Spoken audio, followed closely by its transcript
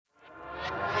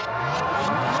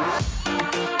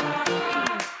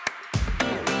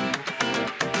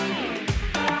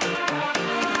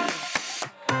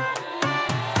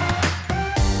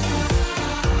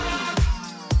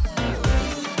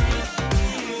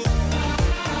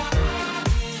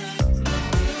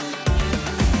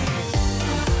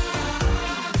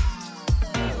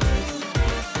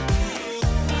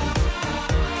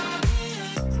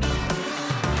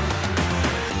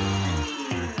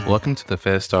Welcome to the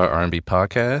FedStar R&B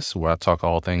podcast, where I talk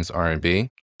all things R&B.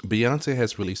 Beyonce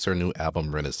has released her new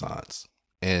album, Renaissance.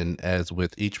 And as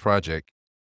with each project,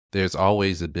 there's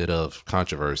always a bit of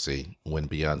controversy when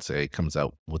Beyonce comes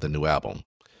out with a new album.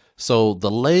 So the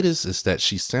latest is that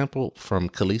she sampled from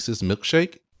Kelis'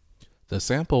 Milkshake. The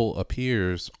sample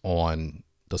appears on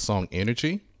the song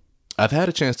Energy. I've had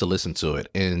a chance to listen to it,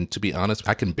 and to be honest,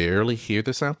 I can barely hear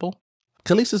the sample.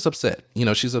 Kelis is upset.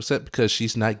 She's upset because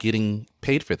she's not getting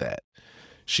paid for that.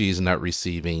 She's not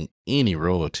receiving any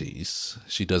royalties.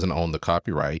 She doesn't own the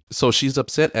copyright. So she's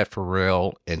upset at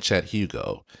Pharrell and Chad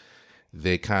Hugo.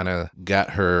 They kind of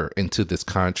got her into this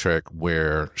contract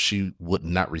where she would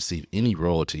not receive any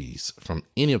royalties from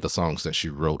any of the songs that she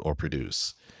wrote or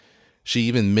produced. She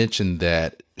even mentioned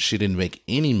that she didn't make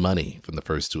any money from the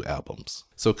first two albums.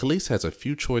 So Kelis has a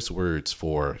few choice words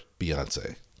for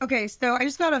Beyonce. Okay, so I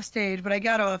just got off stage, but I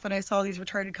got off and I saw these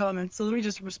retarded comments, so let me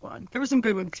just respond. There were some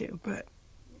good ones too, but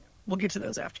we'll get to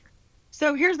those after.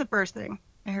 So here's the first thing.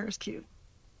 My hair is cute.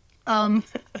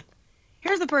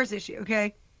 Here's the first issue,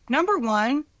 okay? Number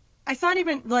one, it's not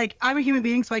even like I'm a human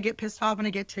being, so I get pissed off and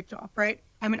I get ticked off, right?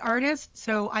 I'm an artist,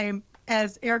 so I am,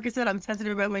 as Erica said, I'm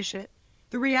sensitive about my shit.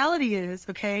 The reality is,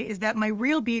 okay, is that my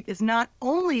real beef is not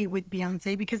only with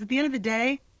Beyonce, because at the end of the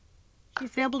day, she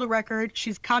sampled a record.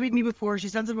 She's copied me before.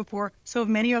 She's done it before. So have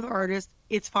many other artists.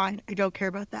 It's fine. I don't care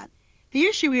about that. The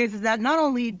issue is that not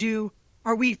only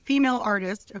are we female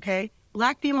artists, okay,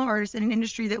 Black female artists in an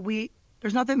industry that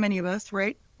there's not that many of us,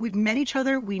 right? We've met each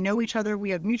other. We know each other. We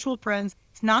have mutual friends.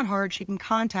 It's not hard. She can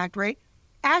contact, right?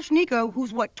 Ash Nico,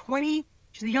 who's 20?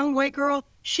 She's a young white girl.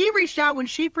 She reached out when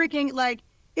she freaking,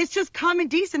 it's just common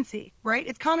decency, right?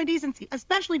 It's common decency,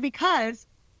 especially because,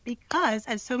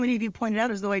 as so many of you pointed out,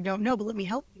 as though I don't know, but let me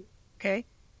help you, okay?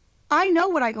 I know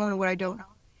what I own and what I don't know.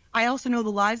 I also know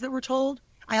the lies that were told.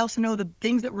 I also know the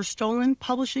things that were stolen.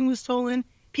 Publishing was stolen.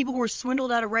 People were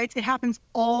swindled out of rights. It happens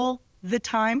all the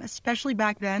time, especially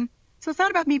back then. So it's not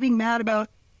about me being mad about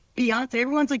Beyonce.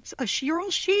 Everyone's like, you're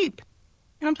all sheep.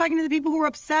 And I'm talking to the people who are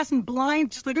obsessed and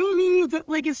blind, just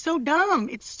it's so dumb.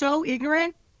 It's so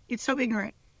ignorant. It's so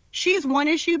ignorant. She has one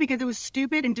issue because it was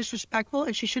stupid and disrespectful,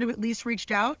 and she should have at least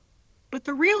reached out. But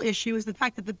the real issue is the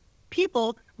fact that the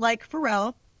people like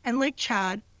Pharrell and like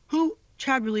Chad, who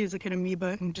Chad really is like an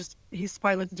amoeba and just he's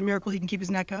spineless. It's a miracle he can keep his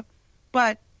neck up.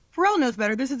 But Pharrell knows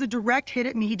better. This is a direct hit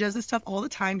at me. He does this stuff all the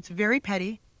time. It's very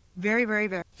petty. Very, very,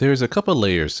 very. There's a couple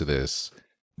layers to this.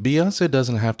 Beyonce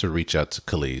doesn't have to reach out to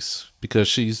Kelis because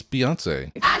she's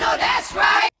Beyonce. I know that's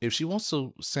right. If she wants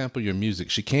to sample your music,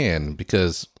 she can,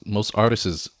 because most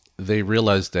artists, they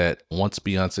realize that once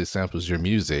Beyonce samples your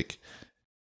music,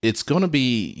 it's going to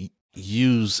be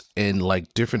used in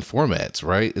different formats,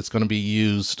 right? It's going to be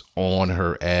used on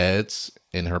her ads,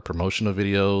 in her promotional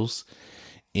videos,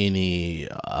 any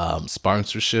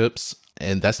sponsorships,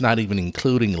 and that's not even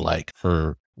including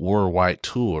her worldwide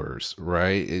tours,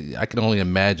 right? I can only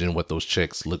imagine what those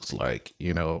checks looks like,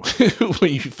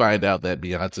 when you find out that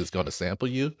Beyonce is going to sample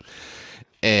you.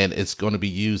 And it's going to be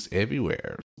used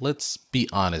everywhere. Let's be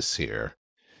honest here.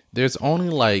 There's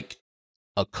only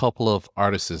a couple of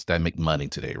artists that make money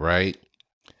today, right?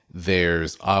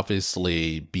 There's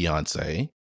obviously Beyonce.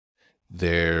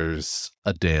 There's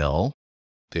Adele.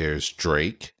 There's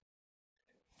Drake.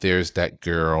 There's that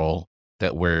girl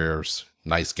that wears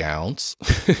nice gowns.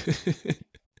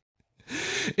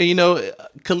 And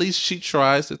Kelis, she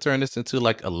tries to turn this into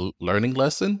a learning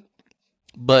lesson,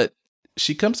 but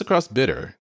she comes across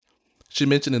bitter. She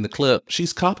mentioned in the clip,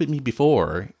 she's copied me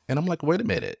before. And I'm like, wait a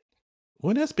minute.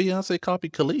 When has Beyonce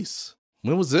copied Kelis?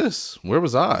 When was this? Where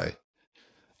was I?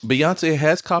 Beyonce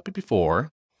has copied before.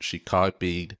 She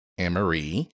copied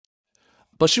Anne-Marie.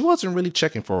 But she wasn't really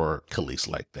checking for Kelis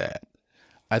like that.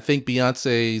 I think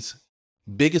Beyonce's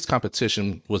biggest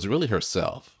competition was really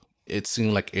herself. It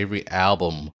seemed like every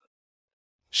album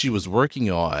she was working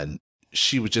on,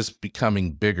 she was just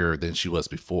becoming bigger than she was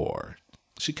before.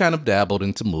 She kind of dabbled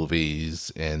into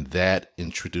movies, and that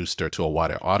introduced her to a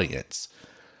wider audience.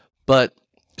 But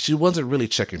she wasn't really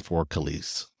checking for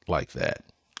Kelis like that.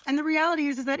 And the reality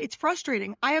is that it's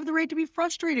frustrating. I have the right to be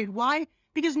frustrated. Why?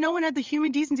 Because no one had the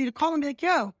human decency to call and be like,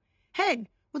 yo, hey,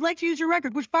 would like to use your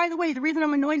record. Which, by the way, the reason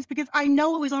I'm annoyed is because I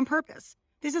know it was on purpose.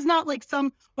 This is not like they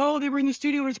were in the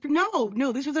studio.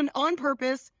 No, this was an on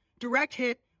purpose, direct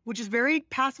hit, which is very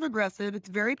passive aggressive. It's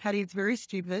very petty. It's very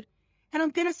stupid. And I'm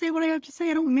going to say what I have to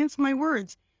say. I don't mince my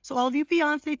words. So all of you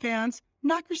Beyonce fans,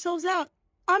 knock yourselves out.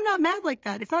 I'm not mad like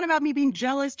that. It's not about me being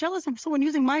jealous of someone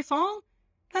using my song.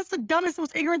 That's the dumbest,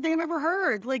 most ignorant thing I've ever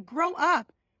heard. Grow up.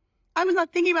 I was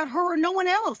not thinking about her or no one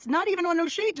else. Not even on no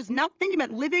shade. Just not thinking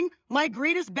about living my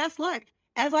greatest, best life,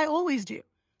 as I always do.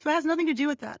 So it has nothing to do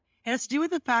with that. It has to do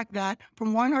with the fact that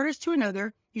from one artist to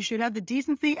another, you should have the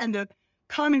decency and the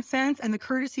common sense and the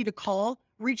courtesy to call,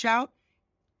 reach out,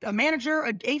 a manager,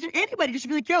 an agent, anybody just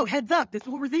be like, yo, heads up, this is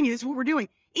what we're thinking, this is what we're doing.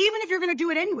 Even if you're going to do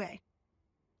it anyway.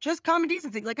 Just common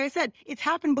decency. Like I said, it's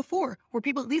happened before where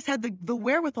people at least had the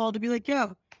wherewithal to be like,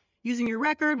 yo, using your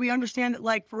record, we understand that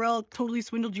like Pharrell totally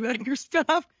swindled you out of your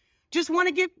stuff. Just want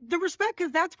to give the respect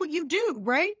because that's what you do,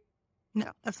 right?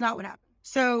 No, that's not what happened.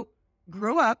 So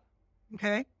grow up,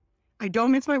 okay? I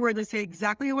don't mince my words. I say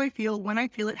exactly how I feel, when I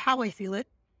feel it, how I feel it.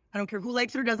 I don't care who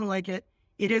likes it or doesn't like it.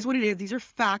 It is what it is. These are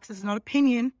facts. This is not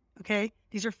opinion, okay?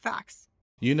 These are facts.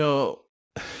 You know,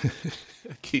 I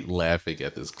keep laughing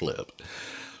at this clip.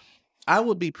 I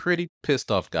would be pretty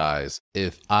pissed off, guys,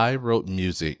 if I wrote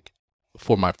music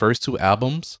for my first 2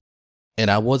 albums and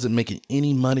I wasn't making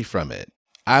any money from it.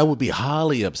 I would be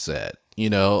highly upset. You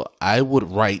know, I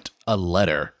would write a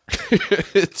letter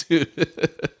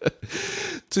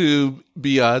to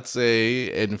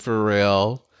Beyonce and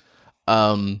Pharrell.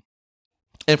 And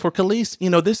for Kelis, you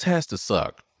know, this has to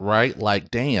suck, right? Like,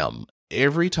 damn,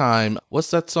 every time,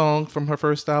 what's that song from her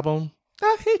first album?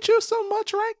 I hate you so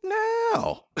much right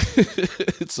now.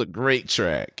 It's a great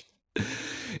track.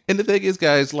 And the thing is,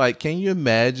 guys, like, can you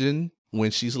imagine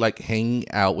when she's like hanging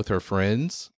out with her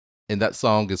friends and that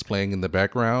song is playing in the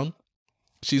background?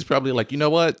 She's probably like, you know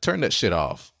what? Turn that shit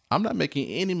off. I'm not making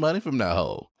any money from that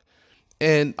hoe.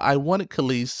 And I wanted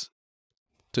Kelis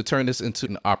to turn this into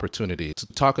an opportunity to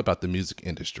talk about the music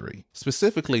industry.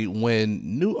 Specifically, when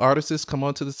new artists come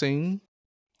onto the scene,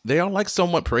 they are like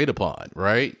somewhat preyed upon,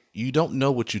 right? You don't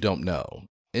know what you don't know.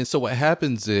 And so what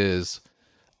happens is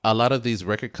a lot of these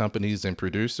record companies and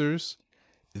producers,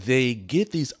 they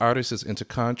get these artists into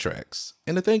contracts.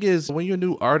 And the thing is, when you're a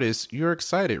new artist, you're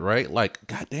excited, right? Like,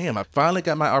 goddamn, I finally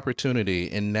got my opportunity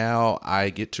and now I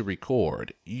get to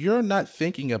record. You're not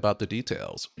thinking about the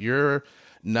details. You're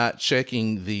not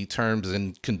checking the terms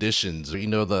and conditions, or, you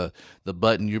know, the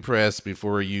button you press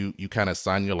before you kind of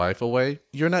sign your life away.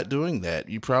 You're not doing that.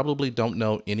 You probably don't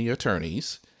know any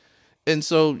attorneys. And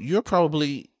so you're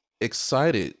probably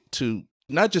excited to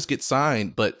not just get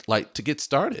signed, but like to get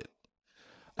started.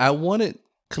 I wanted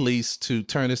Kelis to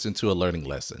turn this into a learning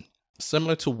lesson,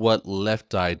 similar to what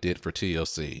Left Eye did for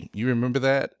TLC. You remember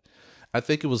that? I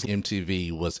think it was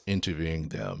MTV was interviewing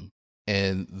them,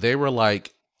 and they were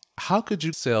like, how could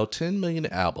you sell 10 million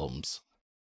albums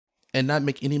and not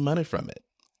make any money from it?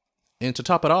 And to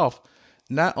top it off,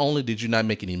 not only did you not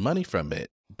make any money from it,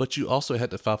 but you also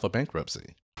had to file for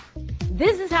bankruptcy.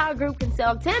 This is how a group can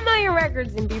sell 10 million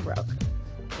records and be broke.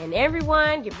 And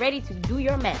everyone, get ready to do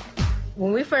your math.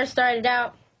 When we first started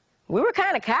out, we were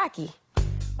kind of cocky.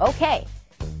 Okay,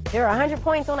 there are 100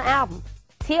 points on the album.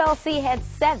 TLC had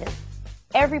 7.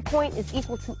 Every point is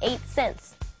equal to 8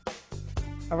 cents.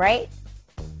 All right?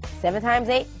 7 times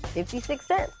 8, 56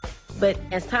 cents. But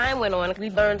as time went on,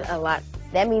 we learned a lot.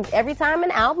 That means every time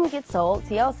an album gets sold,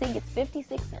 TLC gets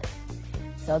 56 cents.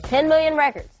 So 10 million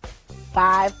records,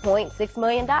 $5.6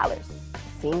 million.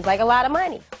 Seems like a lot of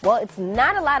money. Well, it's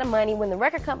not a lot of money when the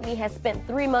record company has spent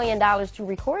 $3 million to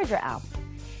record your album.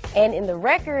 And in the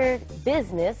record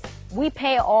business, we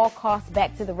pay all costs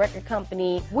back to the record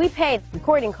company. We pay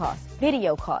recording costs,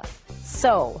 video costs.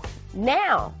 So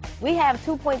now we have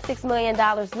 $2.6 million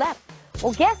left.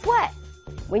 Well, guess what?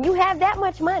 When you have that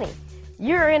much money,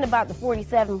 you're in about the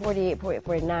 47, 48,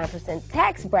 49%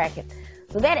 tax bracket.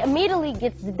 So that immediately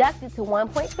gets deducted to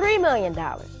 $1.3 million.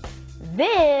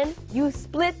 Then you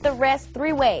split the rest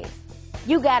 3 ways.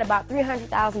 You got about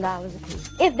 $300,000 apiece,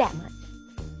 if that much.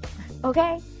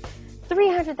 Okay?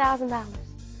 $300,000.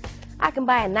 I can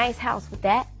buy a nice house with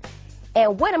that.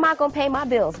 And what am I going to pay my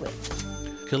bills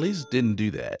with? Kelis didn't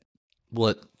do that.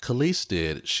 What Kelis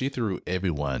did, she threw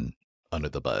everyone under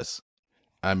the bus.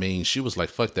 I mean, she was like,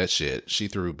 fuck that shit. She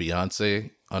threw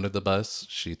Beyonce under the bus.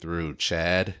 She threw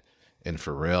Chad and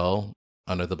Pharrell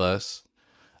under the bus.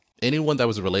 Anyone that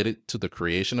was related to the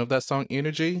creation of that song,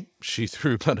 Energy, she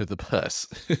threw under the bus.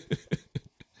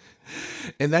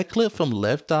 And that clip from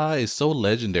Left Eye is so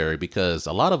legendary because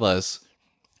a lot of us,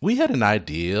 we had an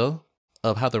idea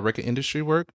of how the record industry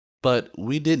worked, but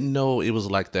we didn't know it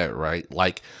was like that, right?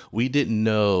 Like, we didn't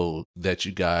know that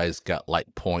you guys got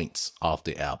like points off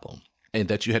the album and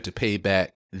that you had to pay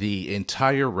back the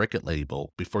entire record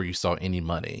label before you saw any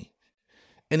money.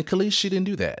 And Kelis, she didn't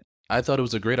do that. I thought it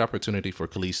was a great opportunity for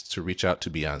Kelis to reach out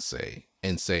to Beyonce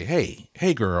and say,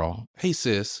 hey girl, hey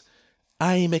sis,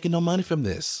 I ain't making no money from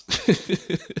this.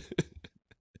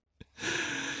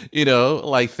 You know,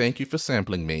 like, thank you for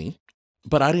sampling me,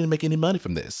 but I didn't make any money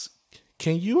from this.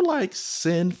 Can you like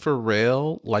send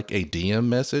Pharrell like a DM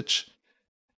message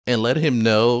and let him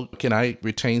know, can I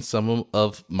retain some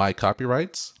of my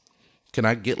copyrights? Can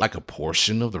I get like a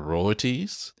portion of the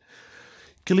royalties?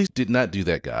 Kelis did not do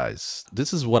that, guys.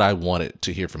 This is what I wanted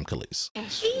to hear from Kelis.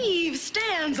 Eve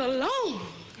stands alone.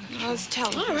 Let's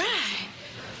tell him. All right.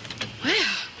 Well,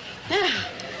 now,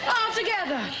 all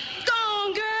together. Go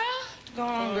on, girl. Go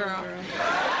on, girl.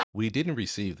 We didn't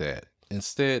receive that.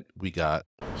 Instead, we got,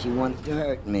 she wants to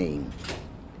hurt me.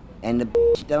 And the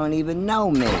bitch don't even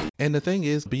know me. and the thing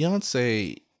is,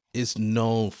 Beyonce is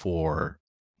known for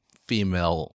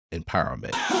female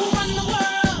empowerment.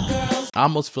 I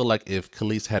almost feel like if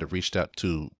Kelis had reached out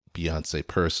to Beyonce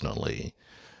personally,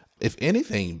 if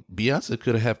anything, Beyonce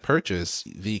could have purchased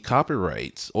the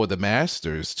copyrights or the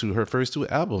masters to her first 2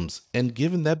 albums and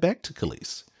given that back to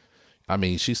Kelis. I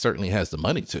mean, she certainly has the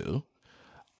money to.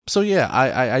 So yeah,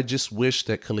 I just wish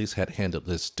that Kelis had handled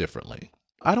this differently.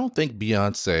 I don't think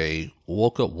Beyonce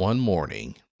woke up one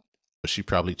morning. She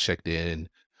probably checked in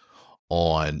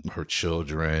on her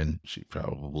children. She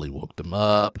probably woke them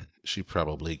up. She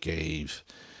probably gave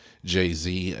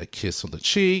Jay-Z a kiss on the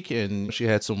cheek, and she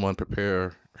had someone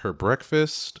prepare her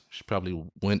breakfast. She probably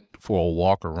went for a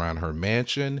walk around her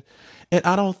mansion. And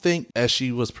I don't think as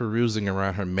she was perusing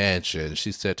around her mansion,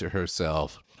 she said to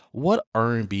herself, what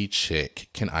R&B chick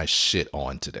can I shit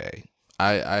on today?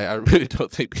 I really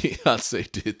don't think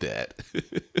Beyonce did that.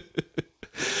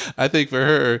 I think for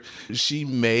her, she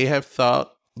may have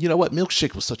thought, you know what,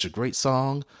 Milkshake was such a great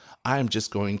song. I'm just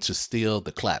going to steal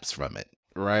the claps from it,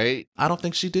 right? I don't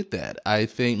think she did that. I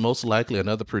think most likely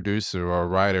another producer or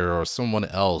writer or someone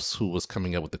else who was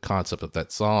coming up with the concept of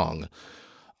that song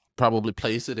probably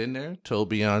placed it in there, told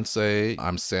Beyonce,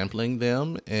 I'm sampling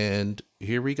them, and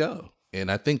here we go.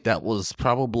 And I think that was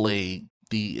probably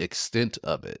the extent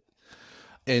of it.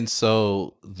 And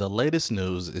so the latest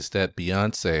news is that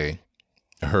Beyonce,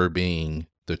 her being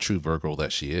the true Virgo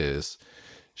that she is,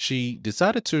 she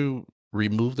decided to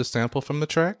remove the sample from the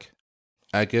track.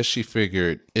 I guess she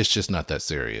figured it's just not that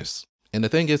serious. And the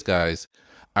thing is, guys,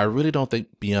 I really don't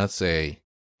think Beyonce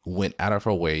went out of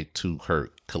her way to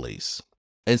hurt Kelis.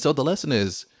 And so the lesson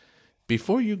is,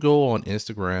 before you go on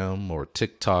Instagram or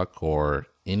TikTok or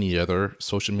any other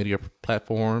social media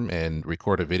platform and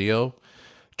record a video,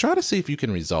 try to see if you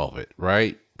can resolve it,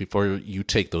 right? Before you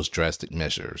take those drastic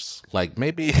measures. Like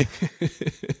maybe,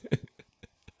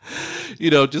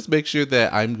 just make sure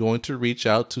that I'm going to reach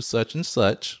out to such and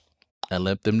such and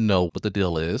let them know what the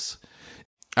deal is.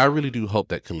 I really do hope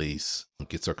that Kelis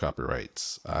gets her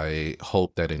copyrights. I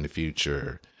hope that in the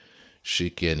future she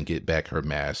can get back her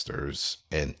masters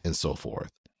and so forth.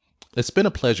 It's been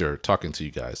a pleasure talking to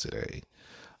you guys today.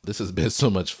 This has been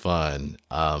so much fun.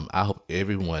 I hope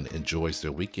everyone enjoys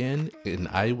their weekend, and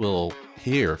I will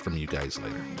hear from you guys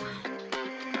later.